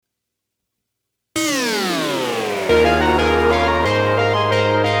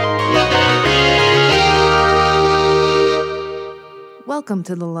Welcome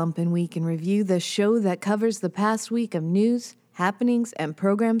to the Lumpen Week in Review, the show that covers the past week of news, happenings, and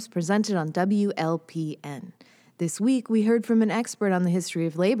programs presented on WLPN. This week, we heard from an expert on the history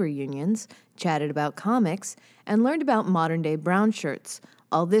of labor unions, chatted about comics, and learned about modern-day brown shirts.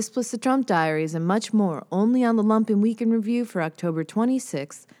 All this plus the Trump diaries and much more, only on the Lumpen Week in Review for October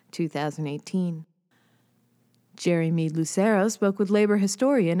 26, 2018. Jerry Mead Lucero spoke with labor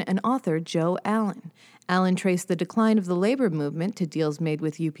historian and author Joe Allen. Allen traced the decline of the labor movement to deals made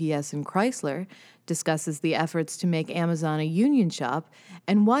with UPS and Chrysler, discusses the efforts to make Amazon a union shop,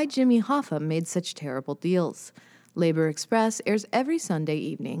 and why Jimmy Hoffa made such terrible deals. Labor Express airs every Sunday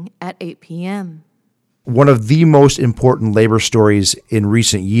evening at 8 p.m. One of the most important labor stories in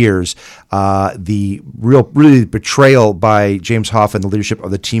recent years, the really betrayal by James Hoffa and the leadership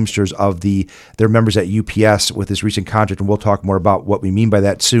of the Teamsters of their members at UPS with this recent contract, and we'll talk more about what we mean by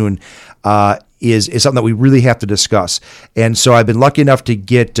that soon, is something that we really have to discuss. And so I've been lucky enough to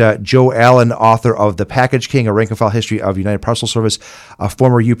get Joe Allen, author of The Package King, a rank and file history of United Parcel Service, a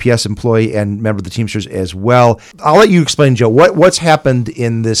former UPS employee and member of the Teamsters as well. I'll let you explain, Joe, what's happened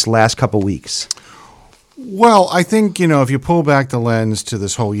in this last couple weeks. Well, I think, if you pull back the lens to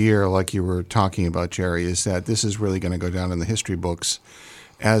this whole year, like you were talking about, Jerry, is that this is really going to go down in the history books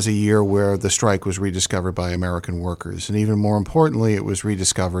as a year where the strike was rediscovered by American workers. And even more importantly, it was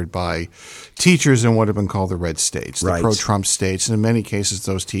rediscovered by teachers in what have been called the red states, the pro-Trump states. And in many cases,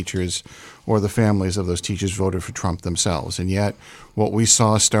 those teachers or the families of those teachers voted for Trump themselves. And yet what we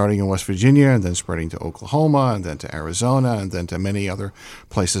saw starting in West Virginia and then spreading to Oklahoma and then to Arizona and then to many other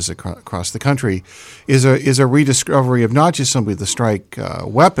places across the country is a rediscovery of not just simply the strike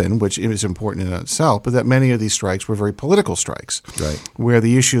weapon, which is important in itself, but that many of these strikes were very political strikes, where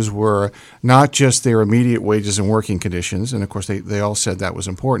the issues were not just their immediate wages and working conditions, and of course they all said that was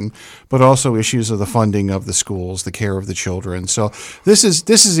important, but also issues of the funding of the schools, the care of the children. So this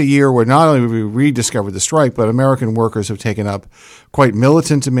is a year where not only have we rediscovered the strike, but American workers have taken up quite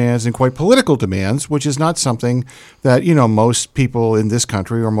militant demands and quite political demands, which is not something that, most people in this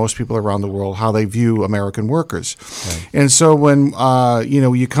country or most people around the world, how they view American workers. Right. And so when,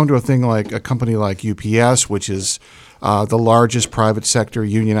 you come to a company like UPS, which is the largest private sector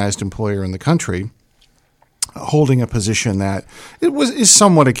unionized employer in the country, holding a position that is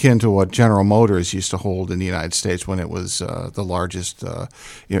somewhat akin to what General Motors used to hold in the United States when it was the largest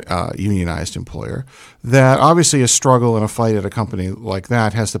unionized employer, that obviously a struggle and a fight at a company like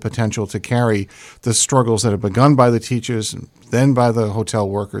that has the potential to carry the struggles that have begun by the teachers and then by the hotel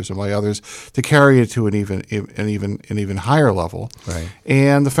workers and by others to carry it to an even higher level. Right.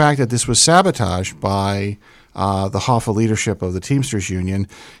 And the fact that this was sabotaged by the Hoffa leadership of the Teamsters Union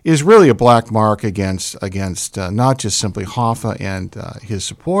is really a black mark against not just simply Hoffa and his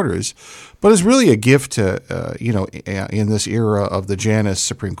supporters, but is really a gift to, in this era of the Janus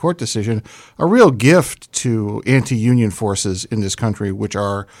Supreme Court decision, a real gift to anti-union forces in this country, which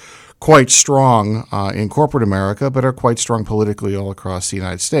are quite strong in corporate America, but are quite strong politically all across the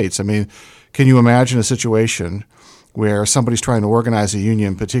United States. I mean, can you imagine a situation where somebody's trying to organize a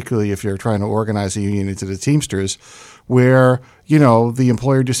union, particularly if you're trying to organize a union into the Teamsters, where, the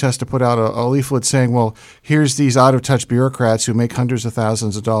employer just has to put out a leaflet saying, well, here's these out-of-touch bureaucrats who make hundreds of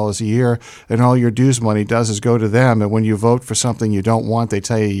thousands of dollars a year, and all your dues money does is go to them, and when you vote for something you don't want, they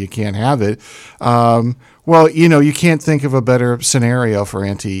tell you can't have it. Well, you can't think of a better scenario for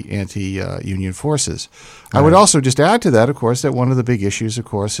anti-union forces. Right. I would also just add to that, of course, that one of the big issues, of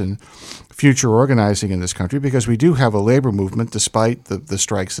course, in future organizing in this country, because we do have a labor movement, despite the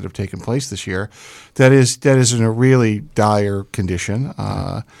strikes that have taken place this year, that is in a really dire condition.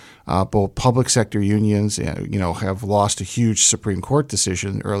 Both public sector unions, have lost a huge Supreme Court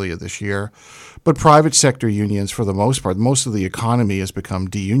decision earlier this year, but private sector unions, for the most part, most of the economy has become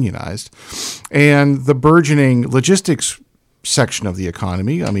deunionized, and the burgeoning logistics section of the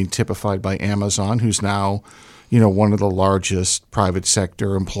economy, typified by Amazon, who's now one of the largest private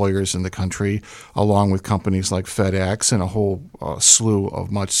sector employers in the country, along with companies like FedEx and a whole slew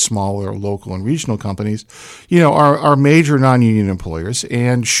of much smaller local and regional companies, are major non-union employers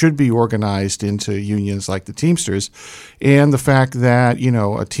and should be organized into unions like the Teamsters. And the fact that,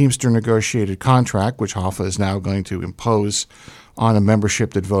 a Teamster negotiated contract, which Hoffa is now going to impose on a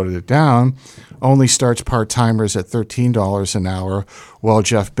membership that voted it down, only starts part-timers at $13 an hour, while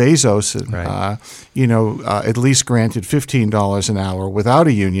Jeff Bezos, at least granted $15 an hour without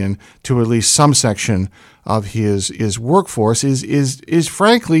a union to at least some section his workforce is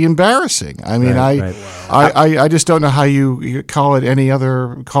frankly embarrassing. I mean, Right. I just don't know how you describe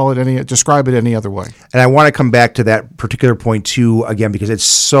it any other way. And I want to come back to that particular point too, again, because it's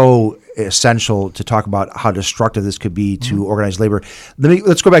so essential to talk about how destructive this could be to organized labor.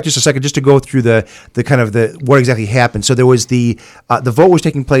 Let's go back just a second, just to go through the what exactly happened. So there was the vote was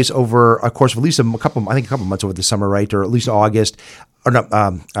taking place over a course of at least a couple months over the summer, right, or at least August. Or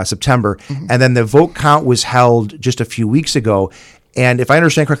no, September, and then the vote count was held just a few weeks ago. And if I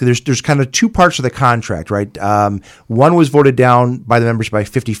understand correctly, there's kind of two parts of the contract, right? One was voted down by the members by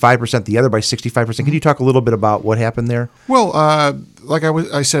 55%, the other by 65%. Can you talk a little bit about what happened there? Well, like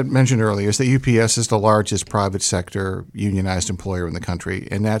I mentioned earlier, is that UPS is the largest private sector unionized employer in the country,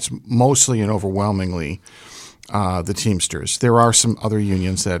 and that's mostly and overwhelmingly the Teamsters. There are some other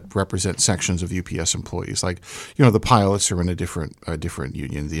unions that represent sections of UPS employees, like the pilots are in a different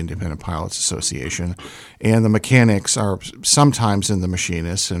union, the Independent Pilots Association, and the mechanics are sometimes in the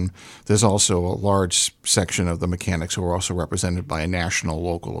machinists, and there's also a large section of the mechanics who are also represented by a national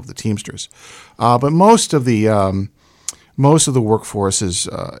local of the Teamsters. But most of the workforce is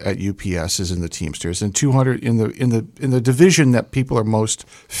at UPS is in the Teamsters, and 200 in the division that people are most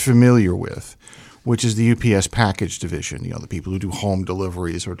familiar with, which is the UPS package division, the people who do home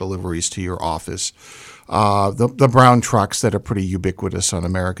deliveries or deliveries to your office, the brown trucks that are pretty ubiquitous on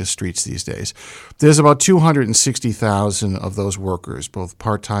America's streets these days. There's about 260,000 of those workers, both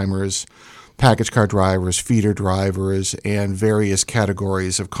part-timers, package car drivers, feeder drivers, and various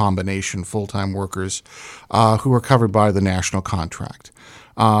categories of combination full-time workers who are covered by the national contract.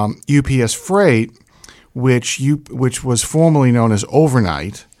 UPS Freight, which was formerly known as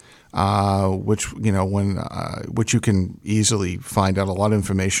Overnight, which you can easily find out a lot of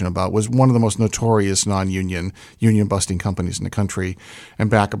information about, was one of the most notorious non-union union-busting companies in the country. And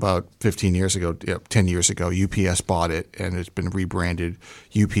back about 10 years ago, UPS bought it, and it's been rebranded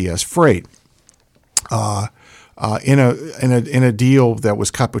UPS Freight. In a deal that was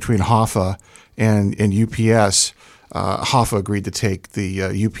cut between HOFA and UPS. HOFA agreed to take the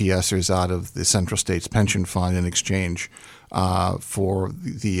UPSers out of the Central States Pension Fund in exchange for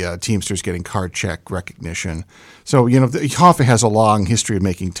the Teamsters getting card check recognition. So, HOFA has a long history of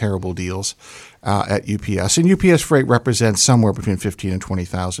making terrible deals at UPS. And UPS Freight represents somewhere between 15 and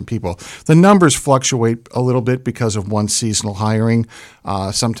 20,000 people. The numbers fluctuate a little bit because of one seasonal hiring,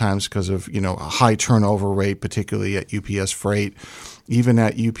 sometimes because of, a high turnover rate, particularly at UPS Freight. Even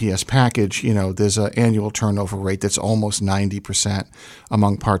at UPS Package, there's an annual turnover rate that's almost 90%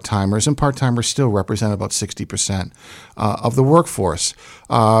 among part-timers, and part-timers still represent about 60% of the workforce.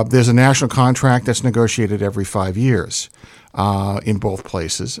 There's a national contract that's negotiated every 5 years in both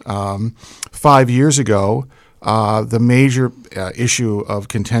places. 5 years ago, the major issue of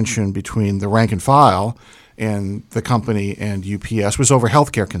contention between the rank and file and the company and UPS was over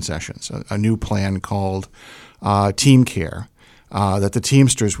healthcare concessions, a new plan called Team Care. That the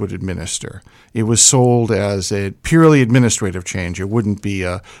Teamsters would administer. It was sold as a purely administrative change. It wouldn't be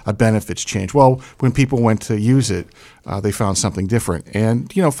a benefits change. Well, when people went to use it, they found something different.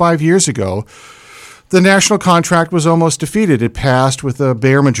 And, 5 years ago, the national contract was almost defeated. It passed with a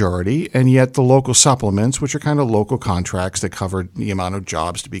bare majority, and yet the local supplements, which are kind of local contracts that covered the amount of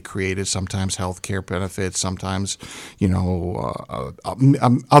jobs to be created, sometimes health care benefits, sometimes,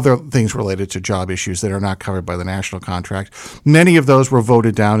 other things related to job issues that are not covered by the national contract. Many of those were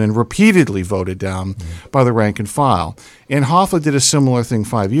voted down and repeatedly voted down by the rank and file. And HOFA did a similar thing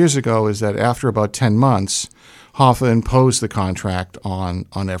 5 years ago, is that after about 10 months, HOFA imposed the contract on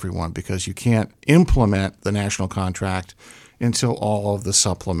everyone because you can't implement the national contract until all of the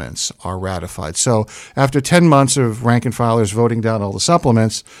supplements are ratified. So after 10 months of rank and filers voting down all the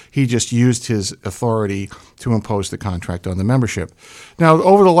supplements, he just used his authority to impose the contract on the membership. Now,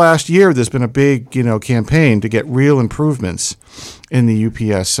 over the last year, there's been a big, campaign to get real improvements in the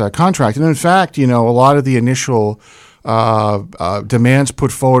UPS contract. And in fact, a lot of the initial demands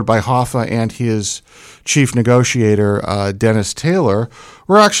put forward by HOFA and his chief negotiator, Dennis Taylor,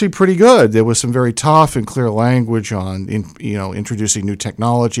 were actually pretty good. There was some very tough and clear language on, introducing new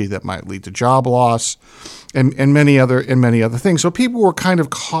technology that might lead to job loss, and many other things. So people were kind of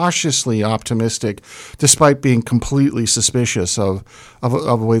cautiously optimistic, despite being completely suspicious of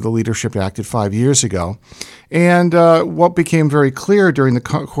the way the leadership acted 5 years ago. And what became very clear during the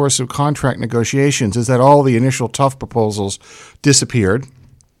course of contract negotiations is that all the initial tough proposals disappeared.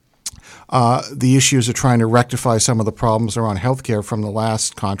 The issues of trying to rectify some of the problems around healthcare from the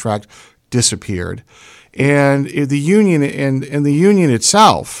last contract disappeared. And the union and the union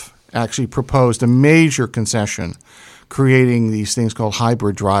itself actually proposed a major concession, creating these things called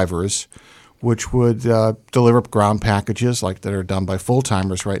hybrid drivers, which would deliver ground packages like that are done by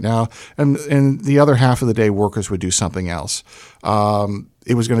full-timers right now. And the other half of the day, workers would do something else.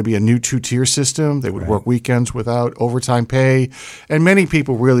 It was going to be a new two-tier system. They would work weekends without overtime pay. And many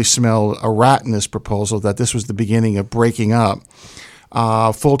people really smelled a rat in this proposal, that this was the beginning of breaking up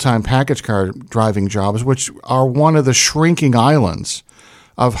full-time package car driving jobs, which are one of the shrinking islands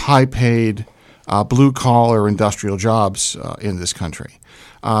of high-paid blue-collar industrial jobs in this country.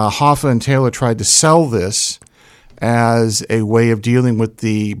 Hoffa and Taylor tried to sell this as a way of dealing with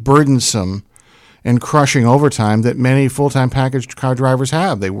the burdensome and crushing overtime that many full-time package car drivers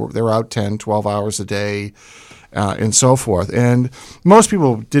have. They're out 10, 12 hours a day, and so forth. And most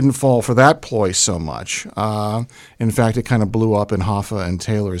people didn't fall for that ploy so much. In fact, it kind of blew up in Hoffa and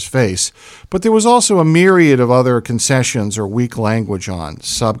Taylor's face. But there was also a myriad of other concessions or weak language on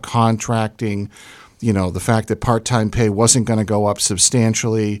subcontracting, the fact that part-time pay wasn't going to go up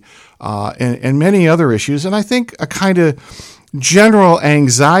substantially, and many other issues. And I think a kind of general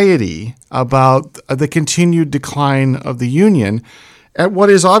anxiety about the continued decline of the union at what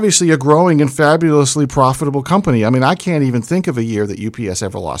is obviously a growing and fabulously profitable company. I mean, I can't even think of a year that UPS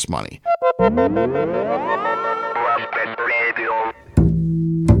ever lost money.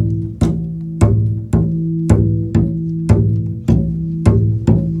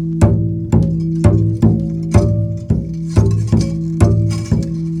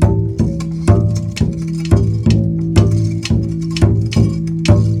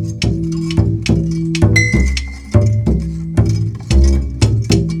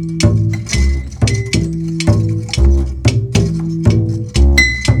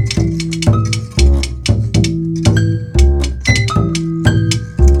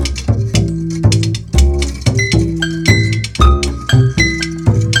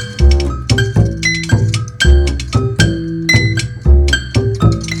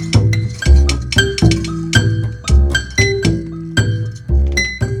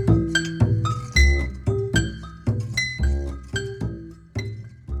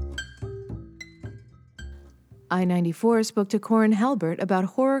 I-94 spoke to Corin Halbert about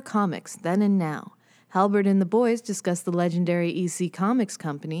horror comics then and now. Halbert and the boys discussed the legendary EC Comics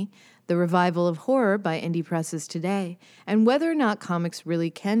Company, the revival of horror by indie presses today, and whether or not comics really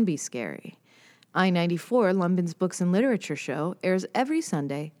can be scary. I-94, London's Books and Literature show, airs every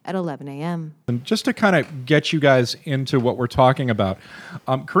Sunday at 11 a.m. And just to kind of get you guys into what we're talking about,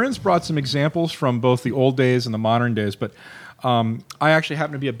 Corinne's brought some examples from both the old days and the modern days, but I actually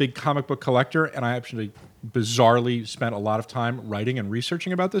happen to be a big comic book collector, and I actually bizarrely spent a lot of time writing and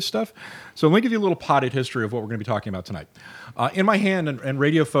researching about this stuff. So let me give you a little potted history of what we're going to be talking about tonight. In my hand, and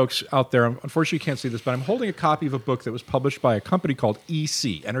radio folks out there, unfortunately you can't see this, but I'm holding a copy of a book that was published by a company called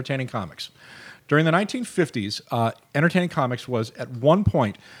EC, Entertaining Comics. During the 1950s, Entertaining Comics was at one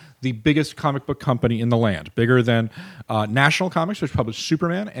point the biggest comic book company in the land, bigger than National Comics, which published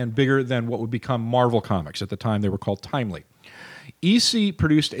Superman, and bigger than what would become Marvel Comics. At the time, they were called Timely. EC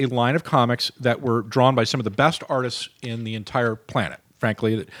produced a line of comics that were drawn by some of the best artists in the entire planet,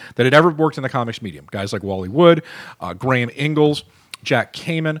 frankly, that had ever worked in the comics medium. Guys like Wally Wood, Graham Ingalls, Jack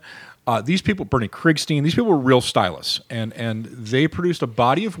Kamen. These people, Bernie Krigstein, these people were real stylists, and they produced a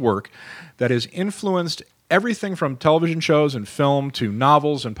body of work that has influenced everything from television shows and film to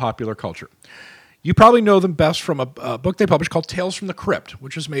novels and popular culture. You probably know them best from a book they published called Tales from the Crypt,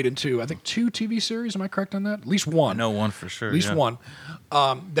 which was made into, I think, 2 TV series. Am I correct on that? At least one. I know one for sure. At least one.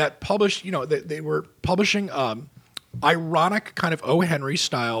 That published, they were publishing ironic kind of O. Henry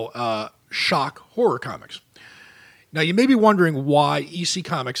style shock horror comics. Now, you may be wondering why EC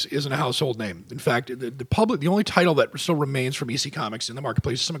Comics isn't a household name. In fact, the only title that still remains from EC Comics in the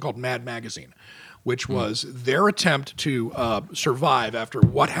marketplace is something called Mad Magazine, which was their attempt to survive after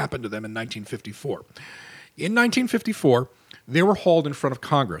what happened to them in 1954. In 1954, they were hauled in front of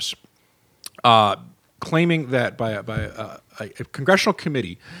Congress, claiming that by a congressional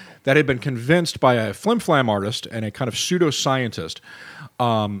committee that had been convinced by a flim-flam artist and a kind of pseudoscientist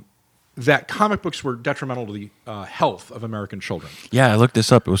that comic books were detrimental to the health of American children. Yeah, I looked this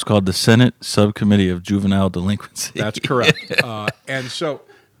up. It was called the Senate Subcommittee of Juvenile Delinquency. That's correct. And so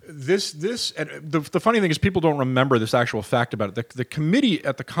this and the funny thing is people don't remember this actual fact about it. The committee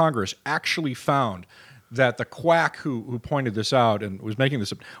at the Congress actually found that the quack who pointed this out and was making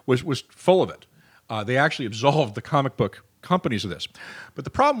this was full of it. They actually absolved the comic book companies of this. But the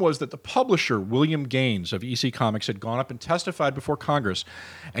problem was that the publisher, William Gaines of EC Comics, had gone up and testified before Congress,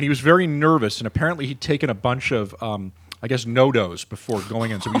 and he was very nervous, and apparently he'd taken a bunch of I guess, no-dos before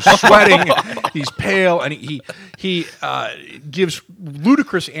going in. So he's sweating, he's pale, and he gives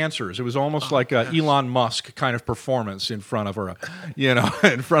ludicrous answers. It was almost like a Elon Musk kind of performance in front of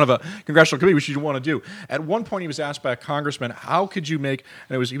in front of a congressional committee, which you want to do. At one point, he was asked by a congressman, "How could you make?"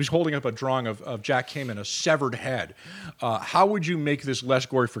 And he was holding up a drawing of Jack Kamen, a severed head. How would you make this less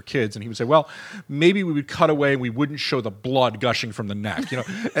gory for kids? And he would say, "Well, maybe we would cut away and we wouldn't show the blood gushing from the neck."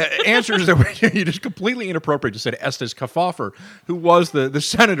 Answers that were just completely inappropriate to say to Estes Kefauver, who was the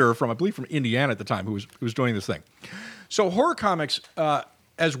senator from, I believe, from Indiana at the time, who was doing this thing. So horror comics,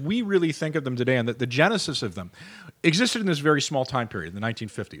 as we really think of them today, and the genesis of them, existed in this very small time period, in the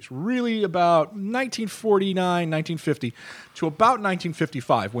 1950s, really about 1949, 1950, to about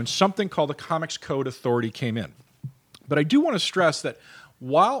 1955, when something called the Comics Code Authority came in. But I do want to stress that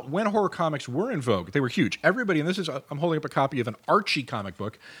when horror comics were in vogue, they were huge. Everybody, and I'm holding up a copy of an Archie comic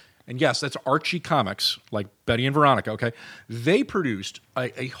book, and yes, that's Archie Comics, like Betty and Veronica, okay? They produced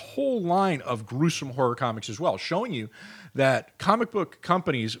a whole line of gruesome horror comics as well, showing you that comic book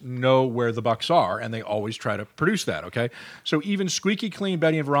companies know where the bucks are, and they always try to produce that, okay? So even squeaky clean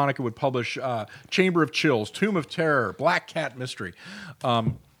Betty and Veronica would publish Chamber of Chills, Tomb of Terror, Black Cat Mystery,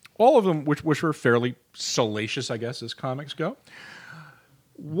 all of them which were fairly salacious, I guess, as comics go.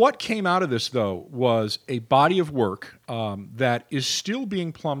 What came out of this, though, was a body of work that is still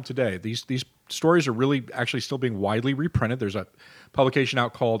being plumbed today. These stories are really actually still being widely reprinted. There's a publication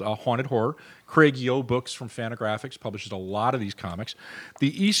out called Haunted Horror. Craig Yo Books from Fantagraphics publishes a lot of these comics.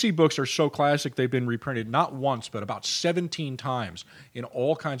 The EC books are so classic, they've been reprinted not once, but about 17 times in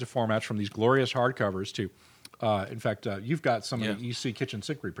all kinds of formats, from these glorious hardcovers to, in fact, you've got some of the EC kitchen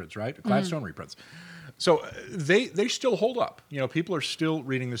sink reprints, right? Gladstone reprints. So they still hold up. People are still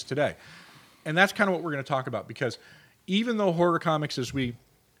reading this today. And that's kind of what we're going to talk about, because even though horror comics, as we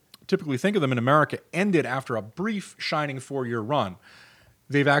typically think of them in America, ended after a brief, shining 4-year run,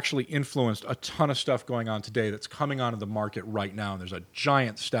 they've actually influenced a ton of stuff going on today that's coming onto the market right now. And there's a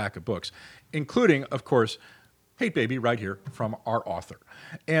giant stack of books, including, of course, Hate Baby right here from our author.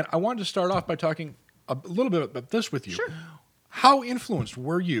 And I wanted to start off by talking a little bit about this with you. Sure. How influenced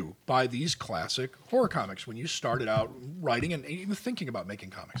were you by these classic horror comics when you started out writing and even thinking about making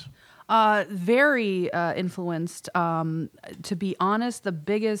comics? Very influenced. To be honest, the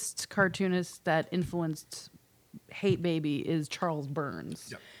biggest cartoonist that influenced Hate Baby is Charles Burns.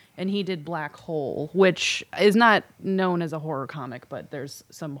 Yep. And he did Black Hole, which is not known as a horror comic, but there's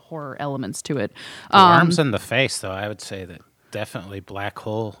some horror elements to it. The arms in the face, though, I would say that definitely Black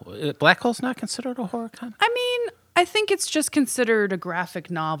Hole. Black Hole's not considered a horror comic? I mean, I think it's just considered a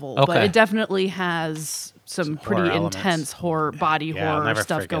graphic novel, okay, but it definitely has some pretty intense body horror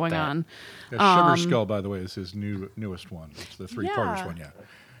stuff going on. Yeah, Sugar Skull, by the way, is his newest one. It's the three-parters one, If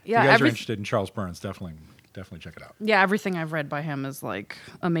you guys are interested in Charles Burns, definitely check it out. Yeah, everything I've read by him is like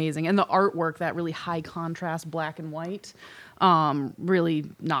amazing. And the artwork, that really high contrast black and white, really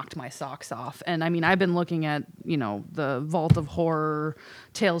knocked my socks off. And I mean, I've been looking at, the Vault of Horror,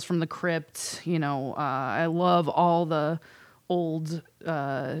 Tales from the Crypt, I love all the old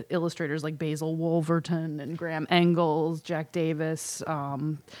illustrators like Basil Wolverton and Graham Engels, Jack Davis.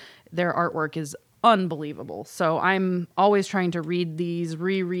 Their artwork is unbelievable. So I'm always trying to read these,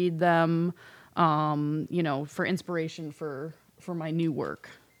 reread them, for inspiration for my new work.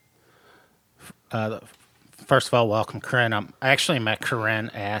 First of all, welcome, Corinne. I actually met Corinne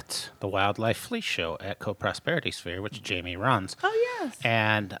at the Wildlife Flea Show at Co-Prosperity Sphere, which Jamie runs. Oh, yes.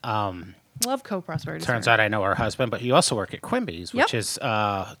 And love Co-Prosperity turns Sphere. out I know her husband, but you also work at Quimby's, which is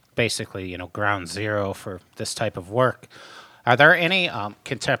basically, ground zero for this type of work. Are there any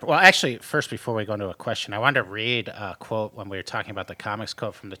contemporary... Well, actually, first, before we go into a question, I wanted to read a quote when we were talking about the Comics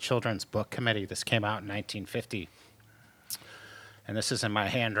Code from the Children's Book Committee. This came out in 1950. And this is in my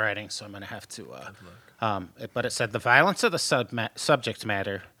handwriting, so I'm going to have to... but it said, the violence of the subject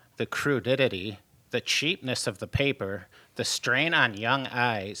matter, the crudity, the cheapness of the paper, the strain on young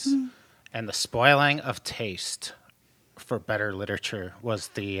eyes, and the spoiling of taste for better literature was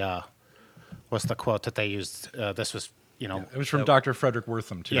the quote that they used. This was... it was from Dr. Frederick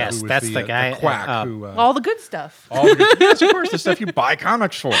Wortham, too. Yes, who was that's the guy. The quack who... all the good stuff. Yes, of course, the stuff you buy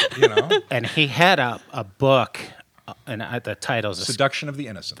comics for, And he had a book, and the title's... Seduction of the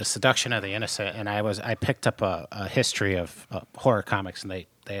Innocent. The Seduction of the Innocent, and I picked up a history of horror comics, and they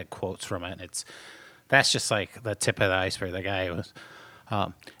had quotes from it, and that's just like the tip of the iceberg. The guy was...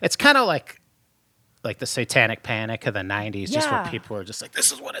 it's kind of like the Satanic Panic of the 90s, just where people were just like,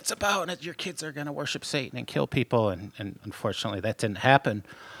 this is what it's about, and your kids are going to worship Satan and kill people, and unfortunately that didn't happen.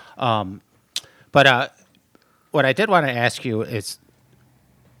 But what I did want to ask you is,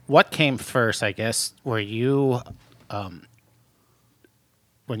 what came first, I guess? Were you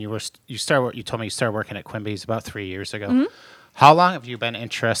when you told me you started working at Quimby's about 3 years ago. How long have you been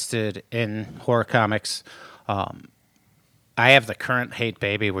interested in horror comics? I have the current Hate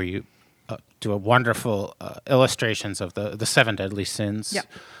Baby, where you do a wonderful illustrations of the 7 deadly sins. Yep.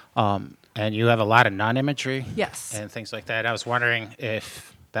 And you have a lot of non-imagery. Yes. And things like that. I was wondering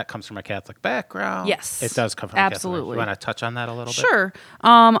if that comes from a Catholic background. Yes. It does come from Absolutely. a Catholic background. You want to touch on that a little bit? Sure.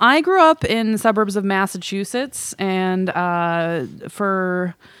 I grew up in suburbs of Massachusetts, and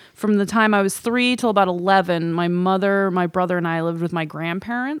from the time I was 3 till about 11, my mother, my brother, and I lived with my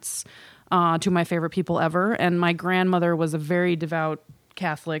grandparents, two of my favorite people ever. And my grandmother was a very devout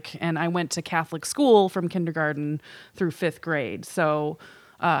Catholic, and I went to Catholic school from kindergarten through 5th grade. So,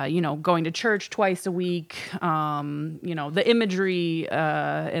 going to church twice a week, the imagery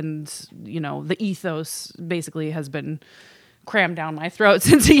and, the ethos basically has been crammed down my throat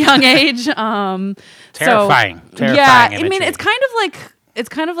since a young age. Terrifying Yeah, I mean, imagery. it's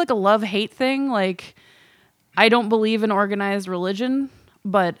kind of like a love-hate thing. Like, I don't believe in organized religion,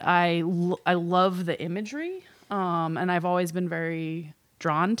 but I love the imagery, and I've always been very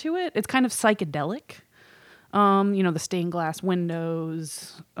drawn to it. It's kind of psychedelic. The stained glass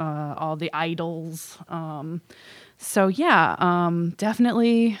windows, all the idols.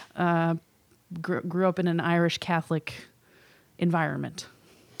 Definitely grew up in an Irish Catholic environment.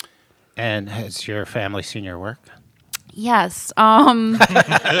 And has your family seen your work? Yes. My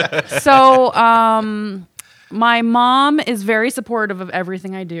mom is very supportive of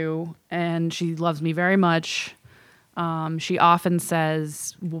everything I do, and she loves me very much. She often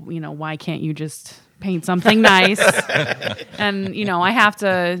says, why can't you just paint something nice? And, I have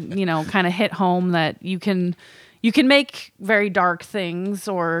to, kind of hit home that you can make very dark things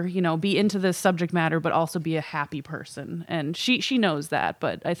or, be into this subject matter, but also be a happy person. And she knows that,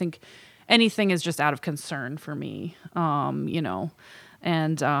 but I think anything is just out of concern for me,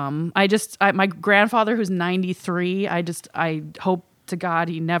 And my grandfather, who's 93, I hope to God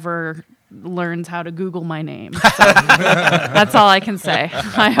he never learns how to Google my name. So that's all I can say.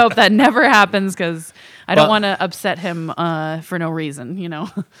 I hope that never happens because I don't want to upset him for no reason,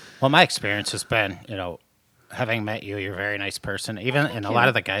 Well, my experience has been, having met you, you're a very nice person. Even in a lot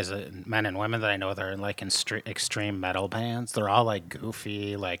of the guys, men and women that I know that are in like extreme metal bands, they're all like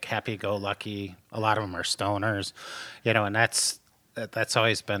goofy, like happy-go-lucky. A lot of them are stoners, and that's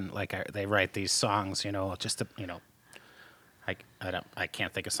always been like they write these songs, just to, I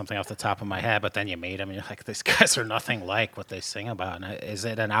can't think of something off the top of my head, but then you meet them and you're like, these guys are nothing like what they sing about. Is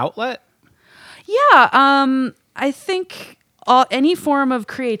it an outlet? Yeah, I think any form of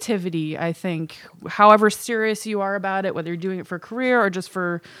creativity, I think, however serious you are about it, whether you're doing it for a career or just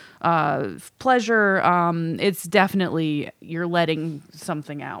for pleasure, it's definitely you're letting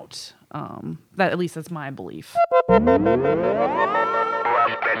something out. At least that's my belief.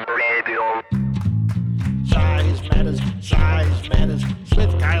 Size matters,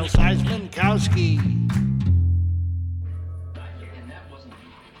 with Kyle Size-Minkowski.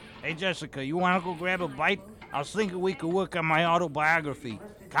 Hey, Jessica, you want to go grab a bite? I was thinking we could work on my autobiography,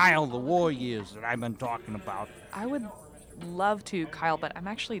 Kyle, the War Years, that I've been talking about. I would love to, Kyle, but I'm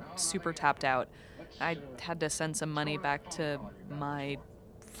actually super tapped out. I had to send some money back to my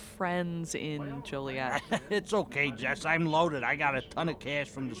friends in Joliet. It's okay, Jess. I'm loaded. I got a ton of cash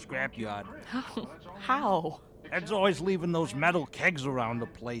from the scrapyard. How? Ed's always leaving those metal kegs around the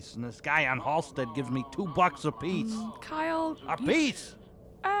place, and this guy on Halstead gives me $2 a piece. Kyle. A piece?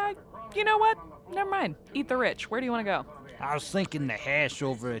 You know what? Never mind. Eat the rich. Where do you want to go? I was thinking the hash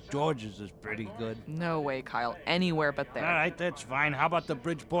over at George's is pretty good. No way, Kyle. Anywhere but there. All right, that's fine. How about the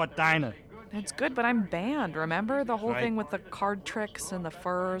Bridgeport Diner? It's good, but I'm banned, remember? The whole Right. thing with the card tricks and the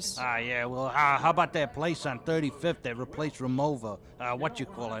furs. Yeah, well, how about that place on 35th that replaced Ramova? What you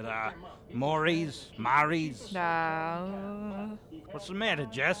call it? Mari's? What's the matter,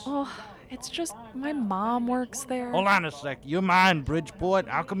 Jess? Oh, it's just my mom works there. Hold on a sec. Your ma in Bridgeport?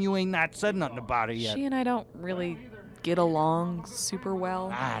 How come you ain't not said nothing about her yet? She and I don't really get along super well.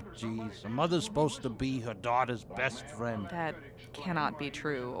 Jeez. A mother's supposed to be her daughter's best friend. That cannot be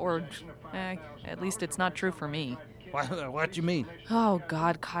true. Or, at least it's not true for me. What you mean? Oh,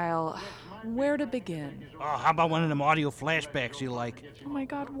 God, Kyle. Where to begin? Oh, how about one of them audio flashbacks you like? Oh, my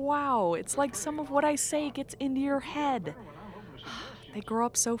God, wow. It's like some of what I say gets into your head. They grow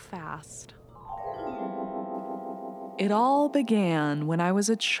up so fast. It all began when I was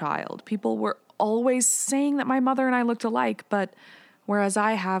a child. People were always saying that my mother and I looked alike, but whereas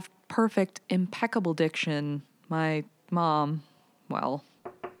I have perfect, impeccable diction, my mom, well...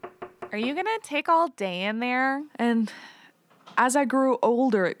 Are you gonna take all day in there? And As I grew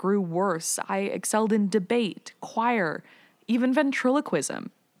older, it grew worse. I excelled in debate, choir, even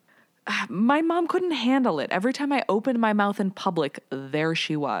ventriloquism. My mom couldn't handle it. Every time I opened my mouth in public, there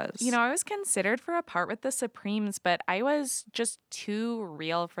she was. You know, I was considered for a part with the Supremes, but I was just too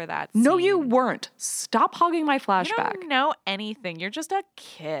real for that No, scene. you weren't. Stop hogging my You flashback. don't know anything. You're just a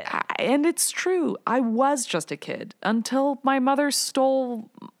kid. And it's true. I was just a kid until my mother stole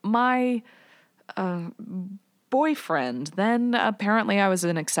my boyfriend. Then apparently I was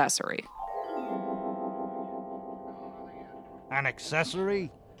an accessory. An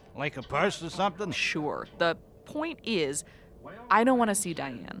accessory? Like a purse or something? Sure. The point is, I don't want to see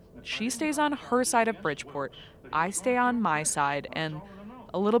Diane. She stays on her side of Bridgeport. I stay on my side, and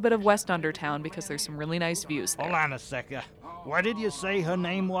a little bit of West Undertown because there's some really nice views there. Hold on a second. What did you say her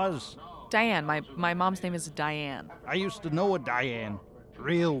name was? Diane. My mom's name is Diane. I used to know a Diane.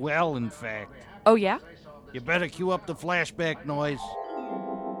 Real well, in fact. Oh, yeah? You better cue up the flashback noise.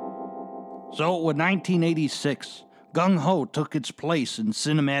 So it was 1986. Gung Ho took its place in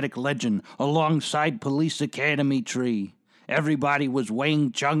cinematic legend alongside Police Academy tree. Everybody was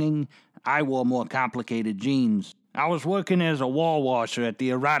Wang Chunging. I wore more complicated jeans. I was working as a wall washer at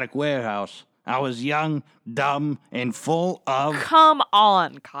the erotic warehouse. I was young, dumb, and full of... Come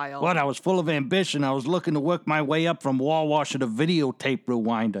on, Kyle. What? I was full of ambition. I was looking to work my way up from wall washer to videotape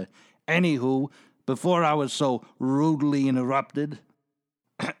rewinder. Anywho, before I was so rudely interrupted...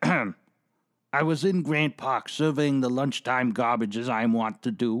 I was in Grant Park surveying the lunchtime garbage as I am wont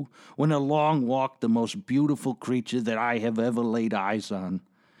to do, when along walked the most beautiful creature that I have ever laid eyes on.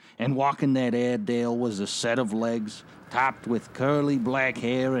 And walking that Airedale was a set of legs, topped with curly black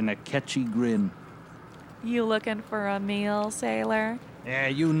hair and a catchy grin. You looking for a meal, sailor? Yeah,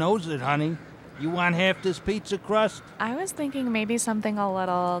 you knows it, honey. You want half this pizza crust? I was thinking maybe something a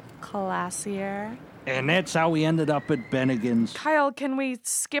little classier. And that's how we ended up at Bennigan's. Kyle, can we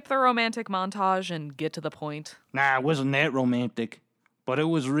skip the romantic montage and get to the point? Nah, it wasn't that romantic. But it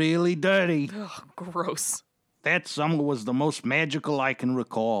was really dirty. Ugh, gross. That summer was the most magical I can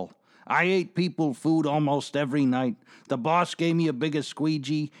recall. I ate people food almost every night. The boss gave me a bigger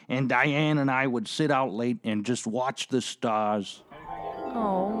squeegee, and Diane and I would sit out late and just watch the stars.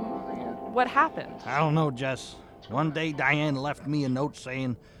 Oh, what happened? I don't know, Jess. One day Diane left me a note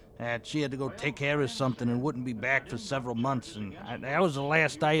saying that she had to go take care of something and wouldn't be back for several months, and that was the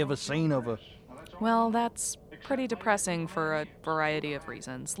last I ever seen of her. Well, that's pretty depressing for a variety of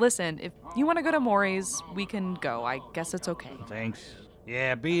reasons. Listen, if you want to go to Maury's, we can go. I guess it's okay. Thanks.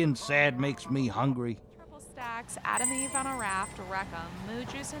 Yeah, being sad makes me hungry. Triple stacks, Adam Eve on a raft, wreck 'em, Moo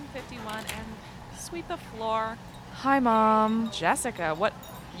Juice in 51, and sweep the floor. Hi, Mom. Jessica, what,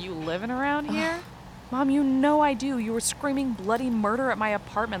 you living around here? Mom, you know I do. You were screaming bloody murder at my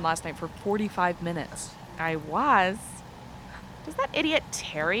apartment last night for 45 minutes. I was. Does that idiot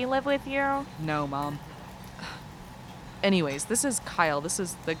Terry live with you? No, Mom. Anyways, this is Kyle. This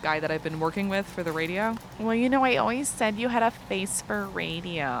is the guy that I've been working with for the radio. Well, you know, I always said you had a face for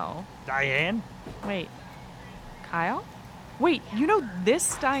radio. Diane? Wait, Kyle? Wait, you know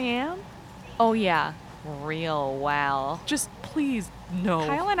this Diane? Oh, yeah, real well. Just please, no.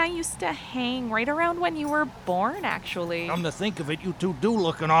 Kyle and I used to hang right around when you were born, actually. Come to think of it, you two do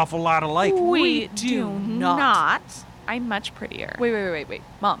look an awful lot alike. We do not. I'm much prettier. Wait.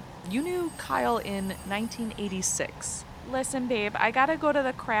 Mom, you knew Kyle in 1986. Listen, babe, I gotta go to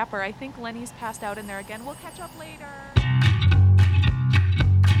the crapper. I think Lenny's passed out in there again. We'll catch up later.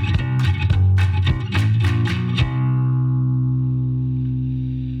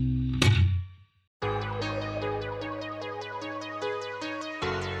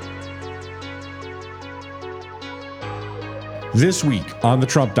 This week on the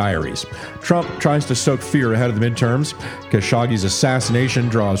Trump Diaries, Trump tries to stoke fear ahead of the midterms. Khashoggi's assassination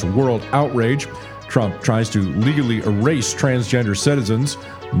draws world outrage. Trump tries to legally erase transgender citizens.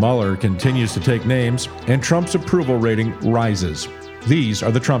 Mueller continues to take names. And Trump's approval rating rises. These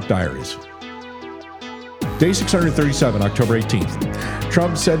are the Trump Diaries. Day 637, October 18th.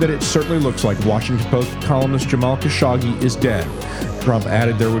 Trump said that it certainly looks like Washington Post columnist Jamal Khashoggi is dead. Trump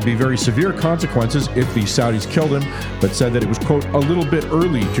added there would be very severe consequences if the Saudis killed him, but said that it was, quote, a little bit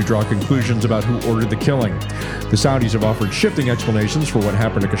early to draw conclusions about who ordered the killing. The Saudis have offered shifting explanations for what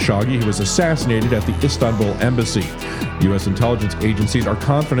happened to Khashoggi, who was assassinated at the Istanbul embassy. U.S. intelligence agencies are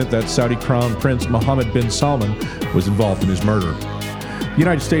confident that Saudi Crown Prince Mohammed bin Salman was involved in his murder. The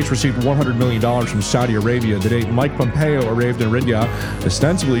United States received $100 million from Saudi Arabia the day Mike Pompeo arrived in Riyadh,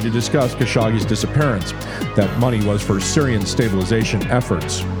 ostensibly to discuss Khashoggi's disappearance. That money was for Syrian stabilization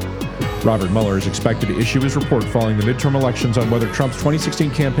efforts. Robert Mueller is expected to issue his report following the midterm elections on whether Trump's 2016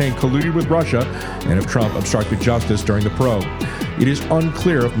 campaign colluded with Russia and if Trump obstructed justice during the probe. It is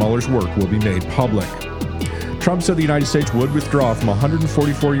unclear if Mueller's work will be made public. Trump said the United States would withdraw from a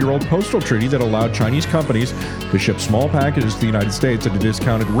 144-year-old postal treaty that allowed Chinese companies to ship small packages to the United States at a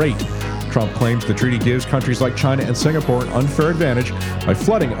discounted rate. Trump claims the treaty gives countries like China and Singapore an unfair advantage by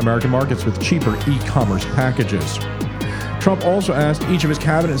flooding American markets with cheaper e-commerce packages. Trump also asked each of his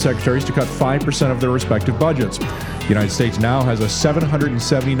cabinet secretaries to cut 5% of their respective budgets. The United States now has a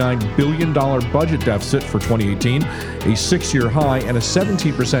 $779 billion budget deficit for 2018, a 6-year high and a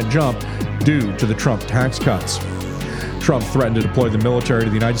 17% jump due to the Trump tax cuts. Trump threatened to deploy the military to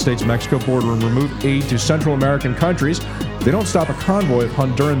the United States-Mexico border and remove aid to Central American countries if they don't stop a convoy of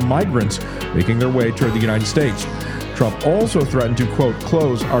Honduran migrants making their way toward the United States. Trump also threatened to, quote,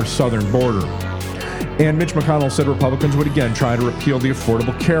 close our southern border. And Mitch McConnell said Republicans would again try to repeal the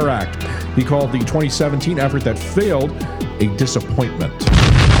Affordable Care Act. He called the 2017 effort that failed a disappointment.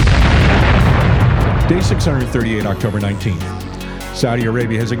 Day 638, October 19th. Saudi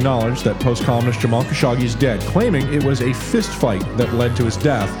Arabia has acknowledged that post-columnist Jamal Khashoggi is dead, claiming it was a fistfight that led to his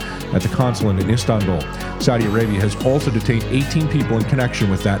death at the consulate in Istanbul. Saudi Arabia has also detained 18 people in connection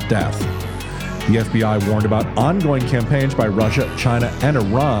with that death. The FBI warned about ongoing campaigns by Russia, China, and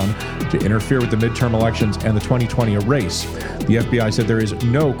Iran to interfere with the midterm elections and the 2020 race. The FBI said there is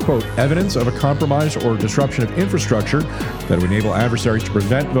no, quote, evidence of a compromise or disruption of infrastructure that would enable adversaries to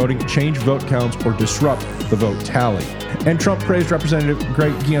prevent voting, change vote counts, or disrupt the vote tally. And Trump praised Representative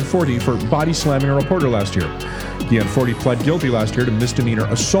Greg Gianforte for body slamming a reporter last year. Gianforte pled guilty last year to misdemeanor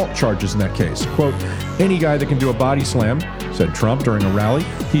assault charges in that case. Quote, any guy that can do a body slam, said Trump during a rally,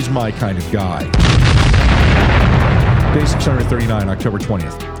 he's my kind of guy. Day 639, October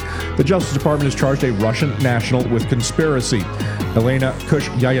 20th. The Justice Department has charged a Russian national with conspiracy. Elena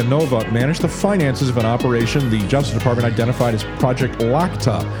Kushyayanova managed the finances of an operation the Justice Department identified as Project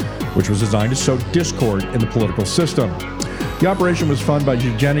Lakta, which was designed to sow discord in the political system. The operation was funded by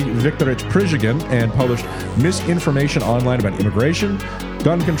Yevgeny Viktorovich Prigozhin and published misinformation online about immigration,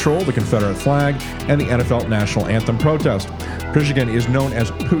 gun control, the Confederate flag, and the NFL national anthem protest. Prigozhin is known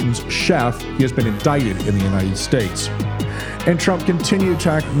as Putin's chef. He has been indicted in the United States. And Trump continued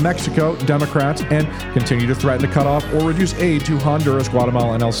to attack Mexico, Democrats, and continued to threaten to cut off or reduce aid to Honduras,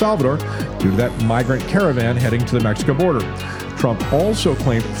 Guatemala, and El Salvador due to that migrant caravan heading to the Mexico border. Trump also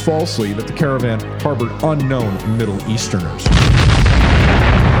claimed falsely that the caravan harbored unknown Middle Easterners.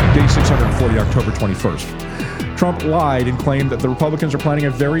 Day 640, October 21st. Trump lied and claimed that the Republicans are planning a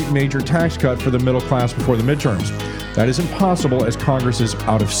very major tax cut for the middle class before the midterms. That is impossible as Congress is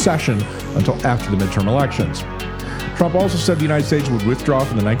out of session until after the midterm elections. Trump also said the United States would withdraw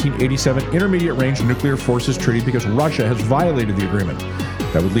from the 1987 Intermediate Range Nuclear Forces Treaty because Russia has violated the agreement.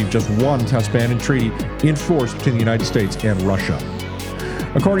 That would leave just one test ban and treaty in force between the United States and Russia.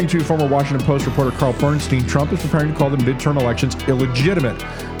 According to former Washington Post reporter Carl Bernstein, Trump is preparing to call the midterm elections illegitimate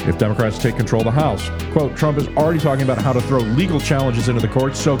if Democrats take control of the House. Quote, Trump is already talking about how to throw legal challenges into the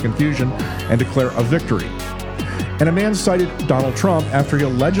courts, sow confusion, and declare a victory. And a man cited Donald Trump after he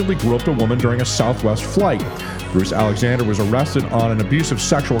allegedly groped a woman during a Southwest flight. Bruce Alexander was arrested on an abusive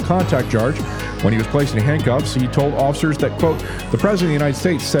sexual contact charge. When he was placed in handcuffs, he told officers that, quote, the President of the United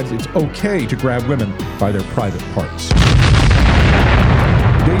States said it's okay to grab women by their private parts.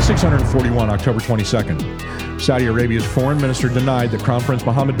 Day 641, October 22nd. Saudi Arabia's foreign minister denied that Crown Prince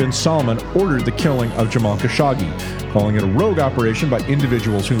Mohammed bin Salman ordered the killing of Jamal Khashoggi, calling it a rogue operation by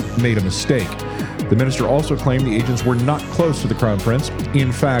individuals who made a mistake. The minister also claimed the agents were not close to the Crown Prince.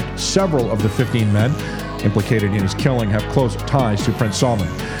 In fact, several of the 15 men implicated in his killing have close ties to Prince Salman.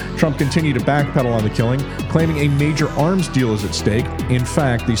 Trump continued to backpedal on the killing, claiming a major arms deal is at stake. In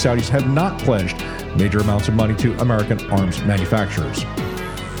fact, the Saudis have not pledged major amounts of money to American arms manufacturers.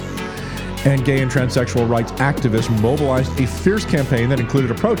 And gay and transsexual rights activists mobilized a fierce campaign that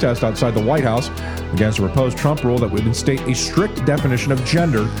included a protest outside the White House against a proposed Trump rule that would instate a strict definition of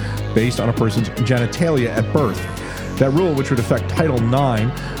gender based on a person's genitalia at birth. That rule, which would affect Title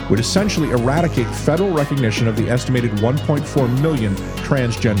IX, would essentially eradicate federal recognition of the estimated 1.4 million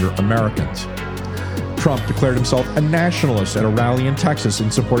transgender Americans. Trump declared himself a nationalist at a rally in Texas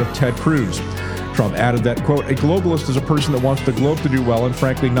in support of Ted Cruz. Trump added that, quote, a globalist is a person that wants the globe to do well and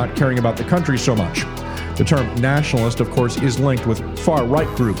frankly not caring about the country so much. The term nationalist, of course, is linked with far-right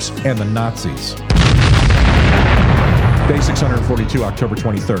groups and the Nazis. Day 642, October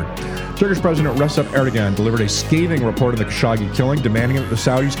 23rd. Turkish President Recep Erdogan delivered a scathing report on the Khashoggi killing, demanding that the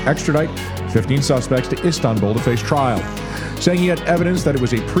Saudis extradite 15 suspects to Istanbul to face trial. Saying he had evidence that it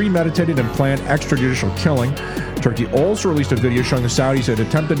was a premeditated and planned extrajudicial killing, Turkey also released a video showing the Saudis had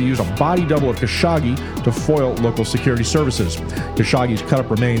attempted to use a body double of Khashoggi to foil local security services. Khashoggi's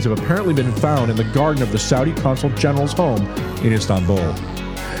cut-up remains have apparently been found in the garden of the Saudi Consul General's home in Istanbul.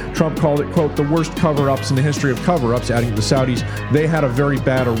 Trump called it, quote, the worst cover-ups in the history of cover-ups, adding to the Saudis, they had a very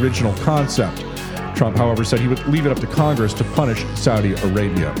bad original concept. Trump, however, said he would leave it up to Congress to punish Saudi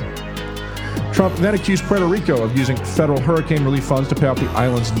Arabia. Trump then accused Puerto Rico of using federal hurricane relief funds to pay off the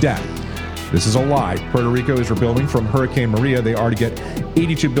island's debt. This is a lie. Puerto Rico is rebuilding from Hurricane Maria. They are to get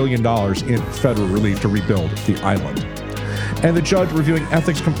 $82 billion in federal relief to rebuild the island. And the judge reviewing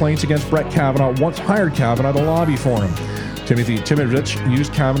ethics complaints against Brett Kavanaugh once hired Kavanaugh to lobby for him. Timothy Timovich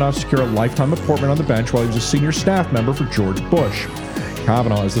used Kavanaugh to secure a lifetime appointment on the bench while he was a senior staff member for George Bush.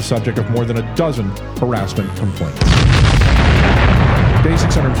 Kavanaugh is the subject of more than a dozen harassment complaints. Day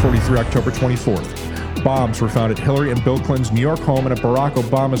 643, October 24th. Bombs were found at Hillary and Bill Clinton's New York home and at Barack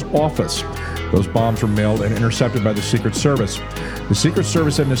Obama's office. Those bombs were mailed and intercepted by the Secret Service. The Secret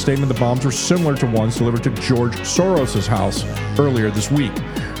Service said in a statement the bombs were similar to ones delivered to George Soros' house earlier this week.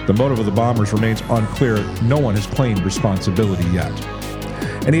 The motive of the bombers remains unclear. No one has claimed responsibility yet.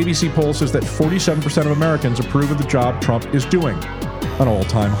 An ABC poll says that 47% of Americans approve of the job Trump is doing, an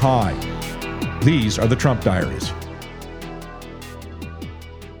all-time high. These are the Trump Diaries.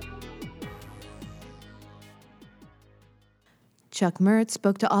 Chuck Mertz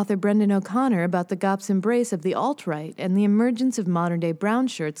spoke to author Brendan O'Connor about the GOP's embrace of the alt-right and the emergence of modern-day brown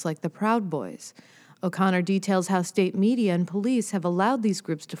shirts like the Proud Boys. O'Connor details how state media and police have allowed these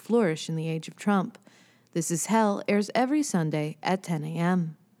groups to flourish in the age of Trump. This Is Hell airs every Sunday at 10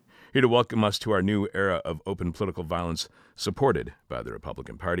 a.m. Here to welcome us to our new era of open political violence supported by the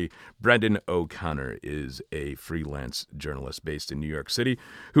Republican Party, Brendan O'Connor is a freelance journalist based in New York City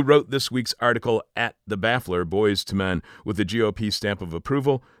who wrote this week's article at The Baffler, Boys to Men, with the GOP stamp of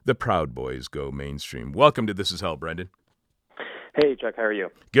approval, the Proud Boys go mainstream. Welcome to This Is Hell, Brendan. Hey, Chuck, how are you?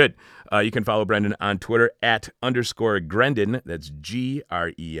 Good. You can follow Brendan on Twitter at _Grendan. That's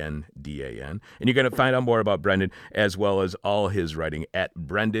Grendan. And you're going to find out more about Brendan as well as all his writing at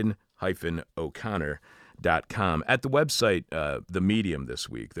Brendan-O'Connor.com. At the website, The Medium this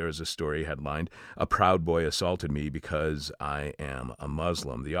week, there is a story headlined, A Proud Boy Assaulted Me Because I Am a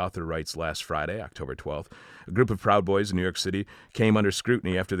Muslim. The author writes, last Friday, October 12th, a group of Proud Boys in New York City came under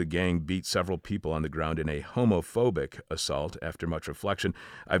scrutiny after the gang beat several people on the ground in a homophobic assault. After much reflection,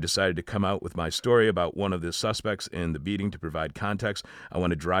 I've decided to come out with my story about one of the suspects in the beating to provide context. I want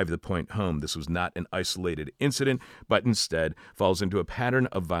to drive the point home. This was not an isolated incident, but instead falls into a pattern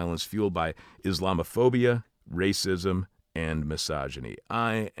of violence fueled by Islamophobia, racism, and misogyny.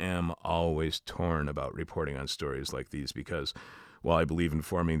 I am always torn about reporting on stories like these because while I believe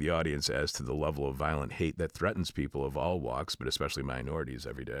informing the audience as to the level of violent hate that threatens people of all walks, but especially minorities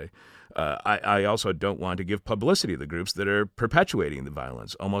every day, I also don't want to give publicity to the groups that are perpetuating the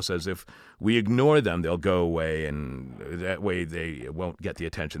violence, almost as if we ignore them, they'll go away, and that way they won't get the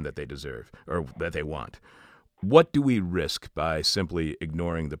attention that they deserve or that they want. What do we risk by simply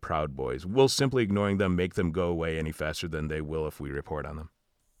ignoring the Proud Boys? Will simply ignoring them make them go away any faster than they will if we report on them?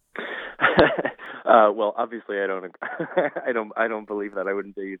 Well, obviously, I don't believe that. I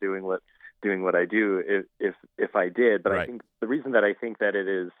wouldn't be doing what I do if I did. But right. I think the reason that I think that it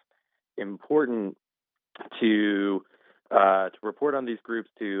is important to report on these groups,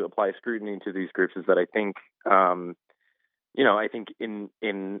 to apply scrutiny to these groups, is that I think. I think in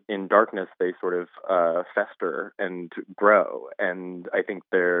darkness they sort of fester and grow, and I think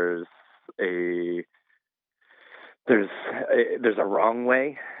there's a wrong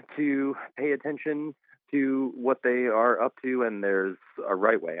way to pay attention to what they are up to, and there's a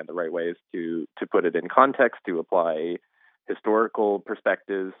right way, and the right way is to put it in context, to apply historical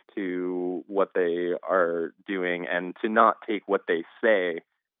perspectives to what they are doing, and to not take what they say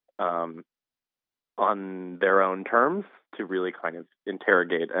on their own terms, to really kind of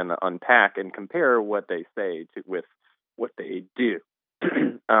interrogate and unpack and compare what they say with what they do.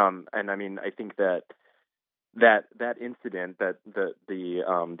 And I mean, I think that incident that the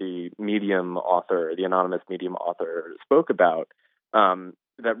Medium author, the anonymous Medium author, spoke about,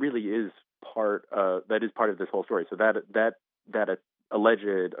 that really is part of this whole story. So that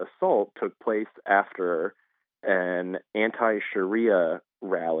alleged assault took place after an anti-Sharia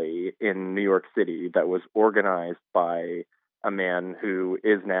rally in New York City that was organized by a man who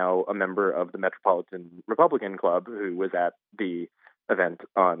is now a member of the Metropolitan Republican Club, who was at the event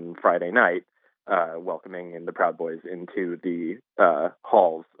on Friday night. welcoming in the Proud Boys into the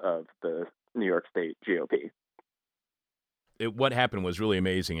halls of the New York State GOP. What happened was really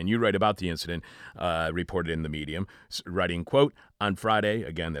amazing, and you write about the incident, reported in the Medium, writing, quote, on Friday,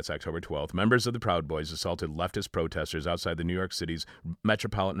 again, that's October 12th, members of the Proud Boys assaulted leftist protesters outside the New York City's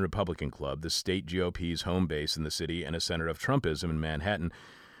Metropolitan Republican Club, the state GOP's home base in the city and a center of Trumpism in Manhattan,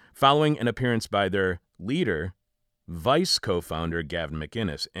 following an appearance by their leader, Vice co-founder Gavin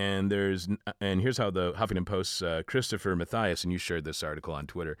McInnes. And here's how the Huffington Post's Christopher Mathias, and you shared this article on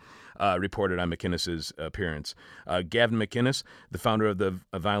Twitter, reported on McInnes' appearance. Gavin McInnes, the founder of the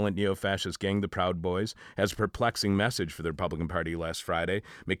violent neo-fascist gang, the Proud Boys, has a perplexing message for the Republican Party last Friday.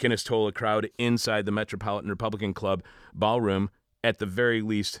 McInnes told a crowd inside the Metropolitan Republican Club ballroom, at the very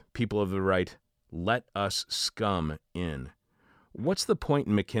least, people of the right, let us scum in. What's the point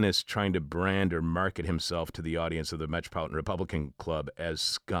in McInnes trying to brand or market himself to the audience of the Metropolitan Republican Club as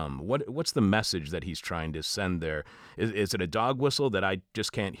scum? What's the message that he's trying to send there? Is it a dog whistle that I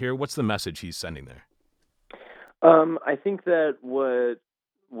just can't hear? What's the message he's sending there? I think that what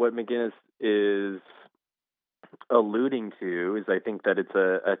McInnes is alluding to is I think that it's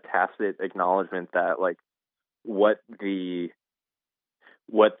a tacit acknowledgement that like what the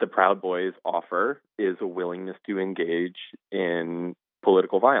Proud Boys offer is a willingness to engage in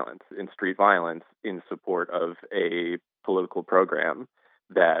political violence, in street violence, in support of a political program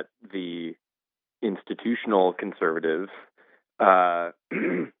that the institutional conservatives, it's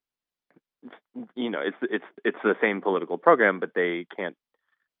the same political program, but they can't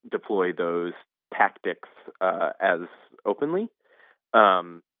deploy those tactics as openly.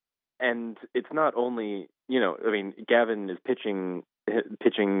 And it's not only, Gavin is pitching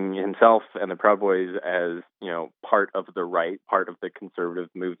himself and the Proud Boys as, part of the right, part of the conservative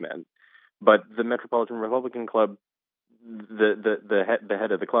movement. But the Metropolitan Republican Club, the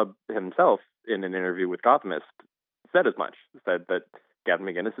head of the club himself, in an interview with Gothamist, said as much. Said that Gavin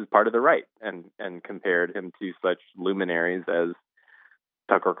McInnes is part of the right, and compared him to such luminaries as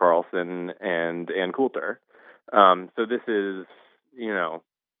Tucker Carlson and Ann Coulter. So this is,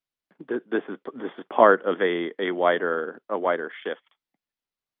 this is part of a wider shift.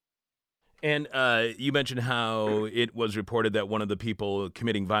 And you mentioned how it was reported that one of the people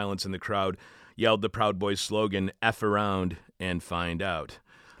committing violence in the crowd yelled the Proud Boys slogan, F around and find out.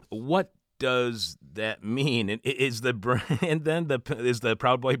 What does that mean? Is the brand then, is the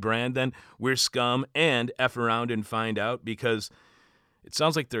Proud Boy brand then, we're scum and F around and find out? Because it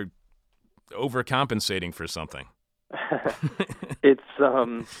sounds like they're overcompensating for something. It's,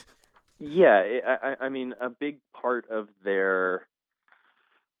 yeah, I mean, a big part of their...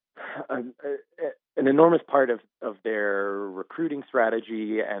 an enormous part of their recruiting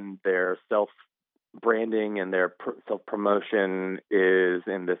strategy and their self-branding and their self-promotion is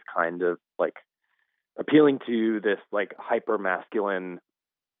in this kind of like appealing to this like hyper-masculine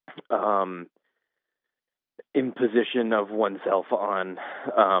imposition of oneself on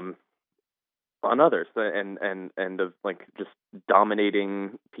others and of like just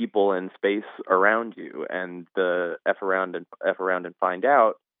dominating people and space around you. And the F around and find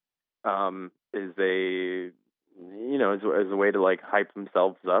out is a way to like hype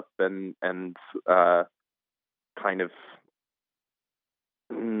themselves up and kind of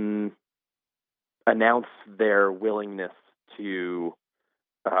announce their willingness to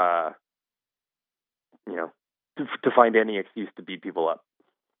to find any excuse to beat people up.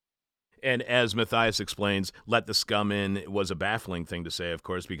 And as Mathias explains, let the scum in was a baffling thing to say, of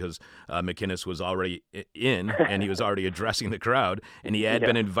course, because McInnes was already in and he was already addressing the crowd. And he had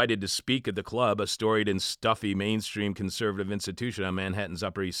been invited to speak at the club, a storied and stuffy mainstream conservative institution on Manhattan's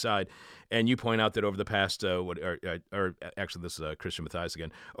Upper East Side. And you point out that over the past, actually this is Christian Mathias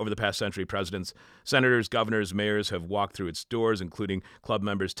again, over the past century, presidents, senators, governors, mayors have walked through its doors, including club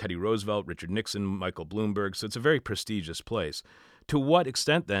members Teddy Roosevelt, Richard Nixon, Michael Bloomberg. So it's a very prestigious place. To what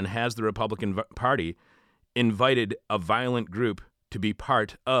extent, then, has the Republican Party invited a violent group to be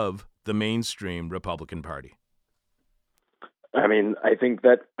part of the mainstream Republican Party? I mean, I think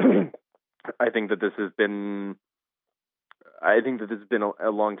that this has been a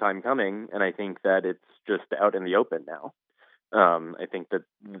long time coming, and I think that it's just out in the open now. I think that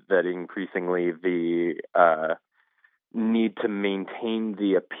increasingly the need to maintain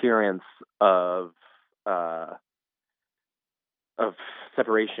the appearance of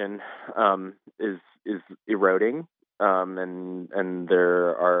separation is eroding, and there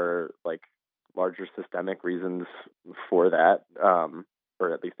are like larger systemic reasons for that, or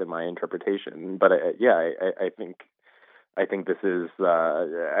at least in my interpretation. But I think this is.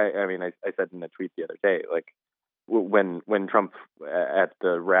 I said in a tweet the other day, like when Trump at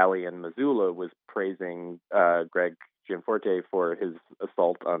the rally in Missoula was praising Greg Gianforte for his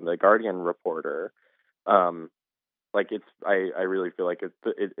assault on the Guardian reporter, I really feel like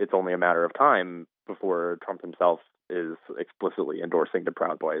it's only a matter of time before Trump himself is explicitly endorsing the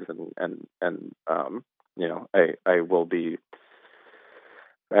Proud Boys, and I will be.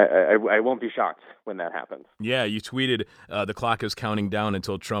 I won't be shocked when that happens. Yeah, you tweeted, the clock is counting down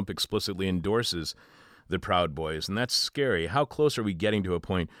until Trump explicitly endorses the Proud Boys, and that's scary. How close are we getting to a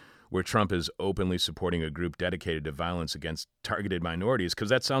point where Trump is openly supporting a group dedicated to violence against targeted minorities? Because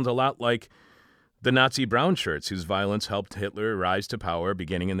that sounds a lot like the Nazi brown shirts, whose violence helped Hitler rise to power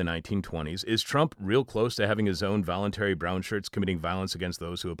beginning in the 1920s. Is Trump real close to having his own voluntary brown shirts committing violence against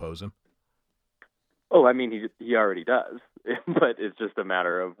those who oppose him? Oh, I mean, he already does, but it's just a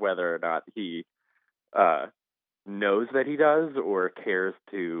matter of whether or not he knows that he does or cares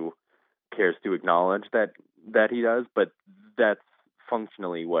to acknowledge that he does. But that's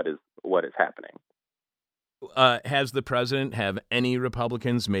functionally what is happening. Has the president, have any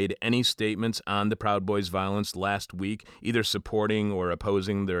Republicans made any statements on the Proud Boys' violence last week, either supporting or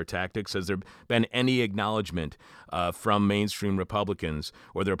opposing their tactics? Has there been any acknowledgement from mainstream Republicans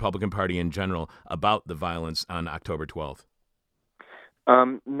or the Republican Party in general about the violence on October 12th?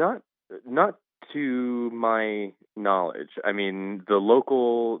 Not to my knowledge. I mean, the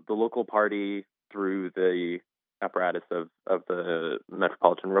local party through the apparatus of the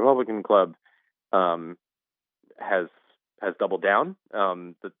Metropolitan Republican Club has doubled down.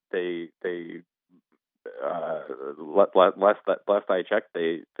 That they last I checked,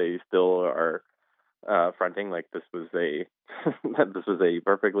 they still are fronting like this was a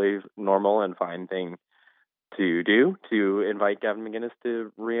perfectly normal and fine thing to do, to invite Gavin McInnes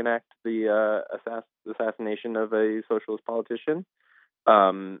to reenact the assassination of a socialist politician.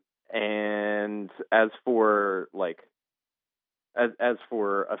 And as for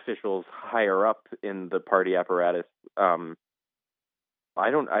officials higher up in the party apparatus, I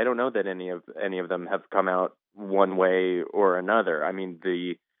don't know that any of them have come out one way or another. I mean,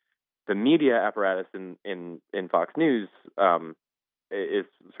 the media apparatus in Fox News is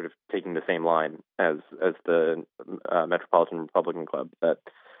sort of taking the same line as the Metropolitan Republican Club, that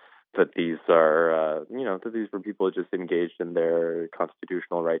these are that these were people just engaged in their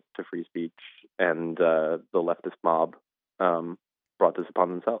constitutional right to free speech, and the leftist mob brought this upon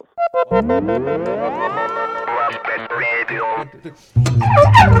themselves.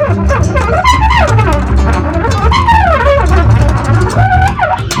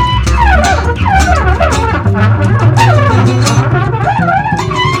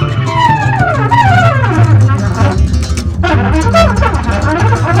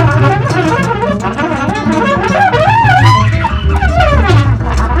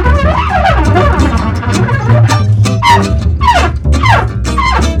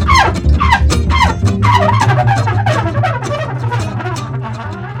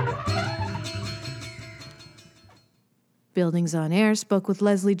 Buildings on Air spoke with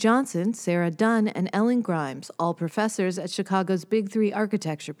Leslie Johnson, Sarah Dunn, and Ellen Grimes, all professors at Chicago's Big Three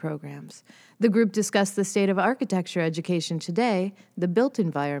architecture programs. The group discussed the state of architecture education today, the built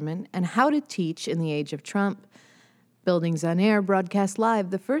environment, and how to teach in the age of Trump. Buildings on Air broadcast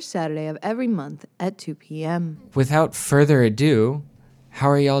live the first Saturday of every month at 2 p.m. Without further ado, how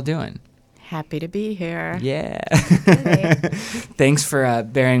are y'all doing? Happy to be here. Yeah. Thanks for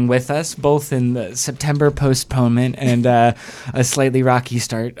bearing with us, both in the September postponement and a slightly rocky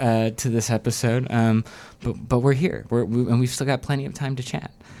start to this episode. But we're here, and we've still got plenty of time to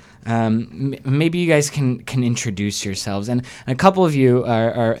chat. Maybe you guys can introduce yourselves. And a couple of you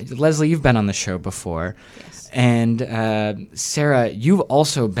are Leslie, you've been on the show before. Yes. And Sarah, you've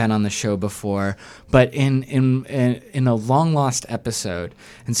also been on the show before, but in a long lost episode.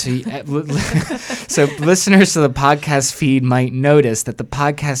 And so, so listeners to the podcast feed might notice that the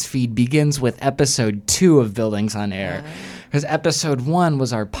podcast feed begins with episode 2 of Buildings on Air. Because episode 1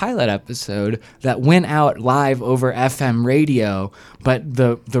 was our pilot episode that went out live over FM radio, but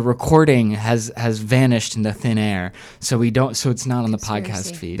the recording has vanished into thin air. So it's not on the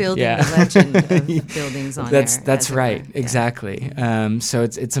podcast feed. Building the legend of Buildings on Air. That's right, exactly. So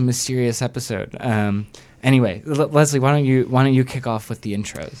it's a mysterious episode. Anyway, Leslie, why don't you kick off with the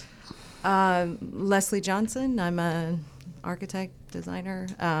intros? Leslie Johnson. I'm an architect, designer,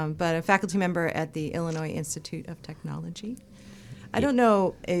 but a faculty member at the Illinois Institute of Technology. I don't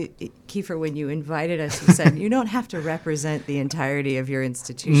know, Kiefer, when you invited us, you said you don't have to represent the entirety of your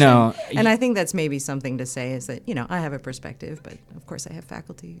institution. No. And I think that's maybe something to say is that, I have a perspective, but of course I have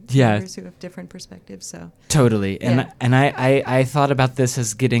faculty members who have different perspectives. So totally. And I thought about this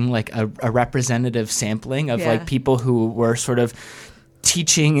as getting like a representative sampling of like people who were sort of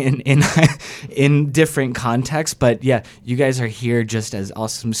teaching in different contexts, but you guys are here just as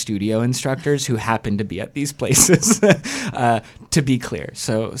awesome studio instructors who happen to be at these places. To be clear,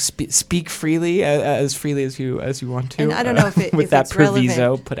 so speak freely as you want to. And I don't know with if that it's proviso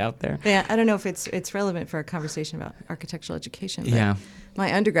relevant. Put out there. Yeah, I don't know if it's relevant for a conversation about architectural education. But yeah.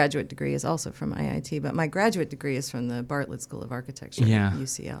 My undergraduate degree is also from IIT, but my graduate degree is from the Bartlett School of Architecture at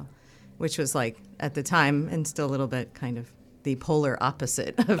UCL, which was like at the time and still a little bit kind of the polar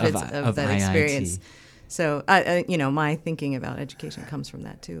opposite of that IIT. experience. So, my thinking about education comes from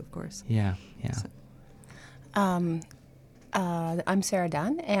that too, of course. Yeah. So. I'm Sarah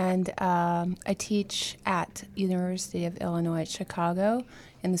Dunn, and I teach at University of Illinois at Chicago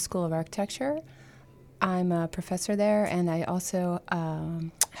in the School of Architecture. I'm a professor there, and I also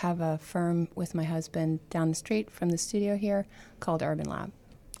have a firm with my husband down the street from the studio here called Urban Lab.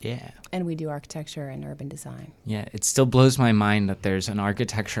 Yeah. And we do architecture and urban design. Yeah, it still blows my mind that there's an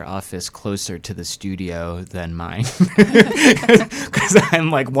architecture office closer to the studio than mine. Because I'm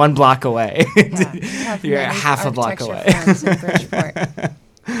like 1 block away. Yeah, you're half a block away.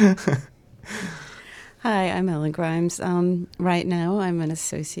 Hi, I'm Ellen Grimes. Right now, I'm an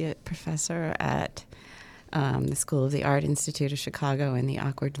associate professor at the School of the Art Institute of Chicago in the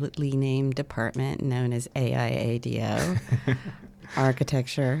awkwardly named department known as AIADO.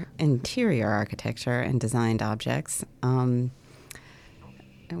 Architecture, interior architecture, and designed objects.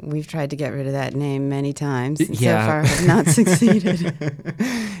 We've tried to get rid of that name many times, and so far have not succeeded.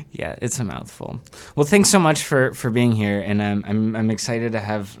 Yeah, it's a mouthful. Well, thanks so much for being here, and I'm excited to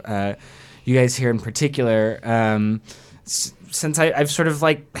have you guys here in particular. Since I've sort of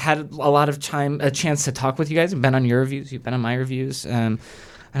like had a lot of a chance to talk with you guys, I've been on your reviews, you've been on my reviews.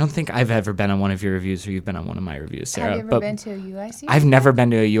 I don't think I've ever been on one of your reviews, or you've been on one of my reviews, Sarah. Have you ever been to a UIC? I've never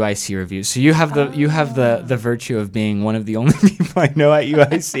been to a UIC review. So you have the virtue of being one of the only people I know at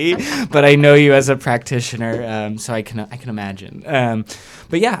UIC, but I know you as a practitioner, so I can imagine.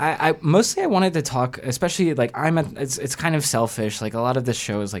 But yeah, I mostly I wanted to talk, especially like it's kind of selfish. Like a lot of this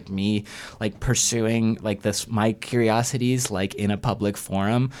show is like me like pursuing like my curiosities like in a public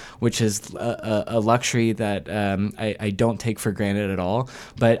forum, which is a luxury that I don't take for granted at all.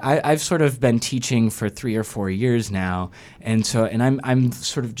 But I've sort of been teaching for 3 or 4 years now, and I'm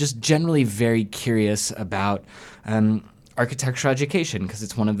sort of just generally very curious about architectural education because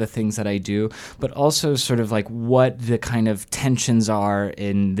it's one of the things that I do, but also sort of like what the kind of tensions are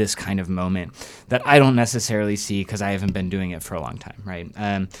in this kind of moment that I don't necessarily see because I haven't been doing it for a long time, right?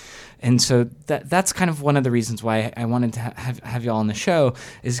 And so that's kind of one of the reasons why I wanted to have you all on the show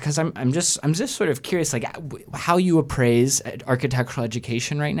is because I'm just sort of curious, like how you appraise architectural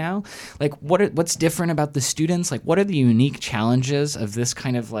education right now. Like what's different about the students? Like what are the unique challenges of this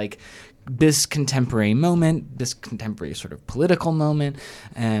kind of like this contemporary moment, this contemporary sort of political moment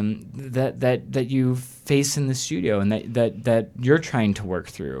that you face in the studio and that you're trying to work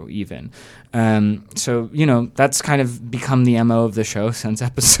through even. So, that's kind of become the MO of the show since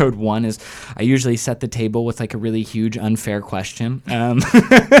episode 1 is I usually set the table with like a really huge unfair question and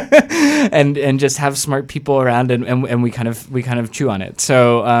just have smart people around and we kind of chew on it.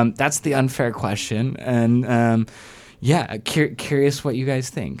 So that's the unfair question. And curious what you guys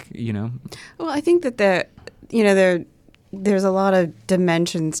think, Well, I think that there's a lot of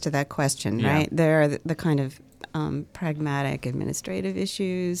dimensions to that question, right? There are the kind of pragmatic administrative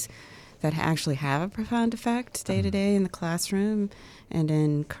issues that actually have a profound effect day to day in the classroom and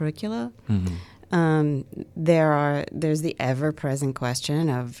in curricula. Mm-hmm. There's the ever-present question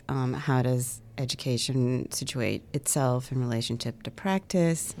of how does education situate itself in relationship to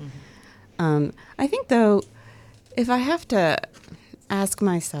practice. Mm-hmm. I think, though, if I have to ask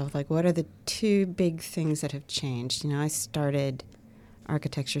myself, like, what are the 2 big things that have changed? I started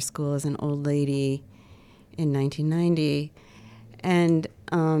architecture school as an old lady in 1990, and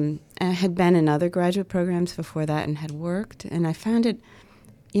I had been in other graduate programs before that and had worked, and I found it,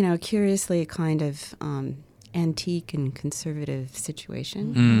 curiously a kind of antique and conservative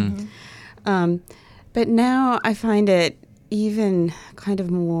situation. But now I find it even kind of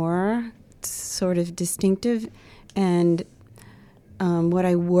more sort of distinctive. And what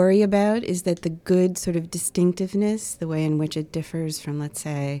I worry about is that the good sort of distinctiveness, the way in which it differs from, let's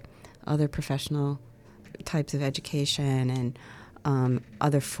say, other professional types of education and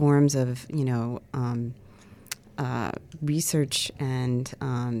other forms of, research and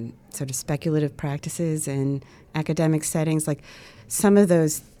sort of speculative practices in academic settings, like some of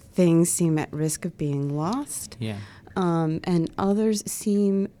those things seem at risk of being lost. Yeah. And others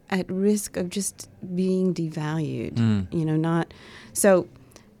seem at risk of just being devalued. Not so.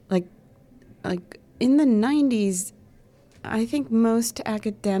 Like in the 90s, I think most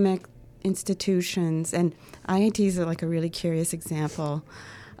academic institutions, and IITs are like a really curious example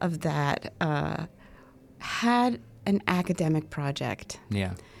of that, had an academic project.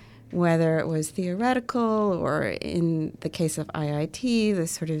 Yeah. Whether it was theoretical or, in the case of IIT, the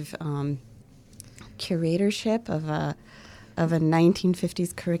sort of curatorship of a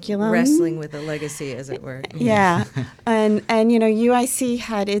 1950s curriculum. Wrestling with the legacy, as it were. Yeah. and UIC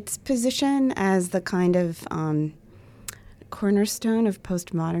had its position as the kind of cornerstone of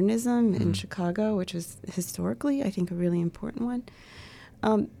postmodernism in Chicago, which was historically, I think, a really important one.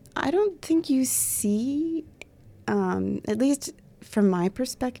 I don't think you see, at least from my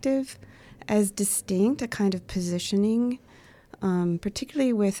perspective, as distinct a kind of positioning,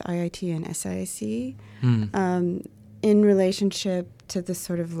 particularly with IIT and SIIC, in relationship to the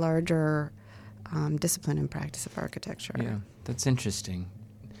sort of larger discipline and practice of architecture. Yeah, that's interesting.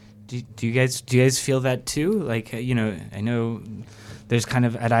 Do you guys feel that too? Like, I know there's kind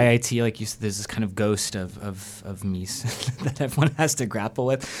of at IIT, like you said, there's this kind of ghost of Mies that everyone has to grapple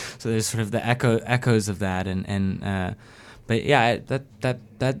with. So there's sort of the echoes of that, but yeah,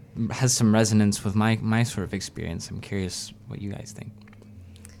 that has some resonance with my sort of experience. I'm curious what you guys think.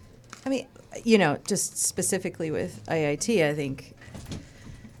 I mean, just specifically with IIT, I think,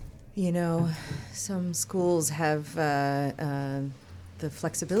 some schools have the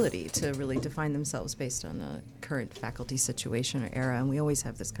flexibility to really define themselves based on the current faculty situation or era, and we always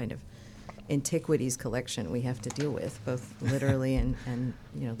have this kind of antiquities collection we have to deal with, both literally and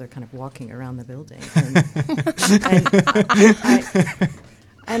they're kind of walking around the building.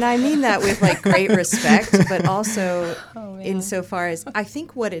 And I mean that with like great respect, but also insofar as I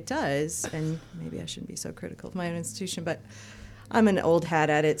think what it does, and maybe I shouldn't be so critical of my own institution, but I'm an old hat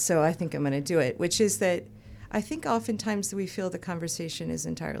at it, so I think I'm going to do it, which is that I think oftentimes we feel the conversation is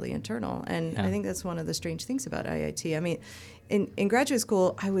entirely internal, and I think that's one of the strange things about IIT. I mean, in graduate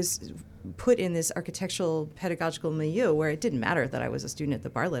school, I was put in this architectural pedagogical milieu where it didn't matter that I was a student at the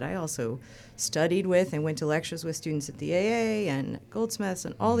Bartlett. I also studied with and went to lectures with students at the AA and Goldsmiths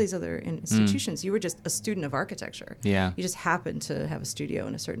and all these other institutions. You were just a student of architecture. Yeah. You just happened to have a studio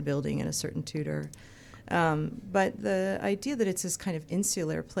in a certain building and a certain tutor. But the idea that it's this kind of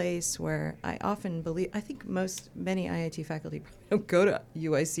insular place where I often believe, I think many IIT faculty don't go to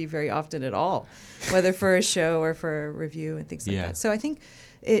UIC very often at all, whether for a show or for a review and things like that. So I think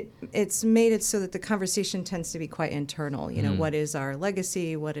it's made it so that the conversation tends to be quite internal. What is our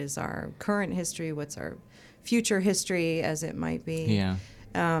legacy? What is our current history? What's our future history, as it might be? Yeah.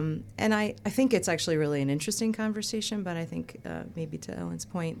 And I think it's actually really an interesting conversation, but I think maybe to Ellen's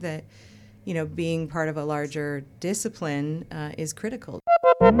point that being part of a larger discipline is critical.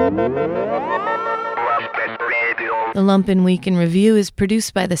 The Lumpen Week in Review is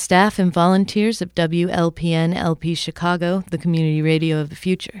produced by the staff and volunteers of WLPN LP Chicago, the community radio of the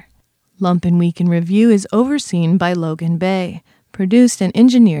future. Lumpen Week in Review is overseen by Logan Bay, produced and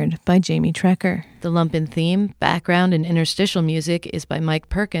engineered by Jamie Trecker. The Lumpen theme, background, and interstitial music is by Mike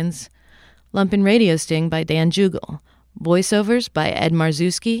Perkins. Lumpen Radio Sting by Dan Jugel. Voiceovers by Ed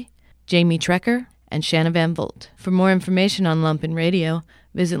Marzewski, Jamie Trecker, and Shanna Van Volt. For more information on Lumpen Radio,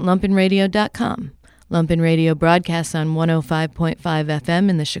 visit lumpenradio.com. Lumpen Radio broadcasts on 105.5 FM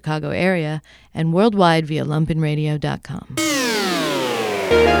in the Chicago area and worldwide via lumpenradio.com.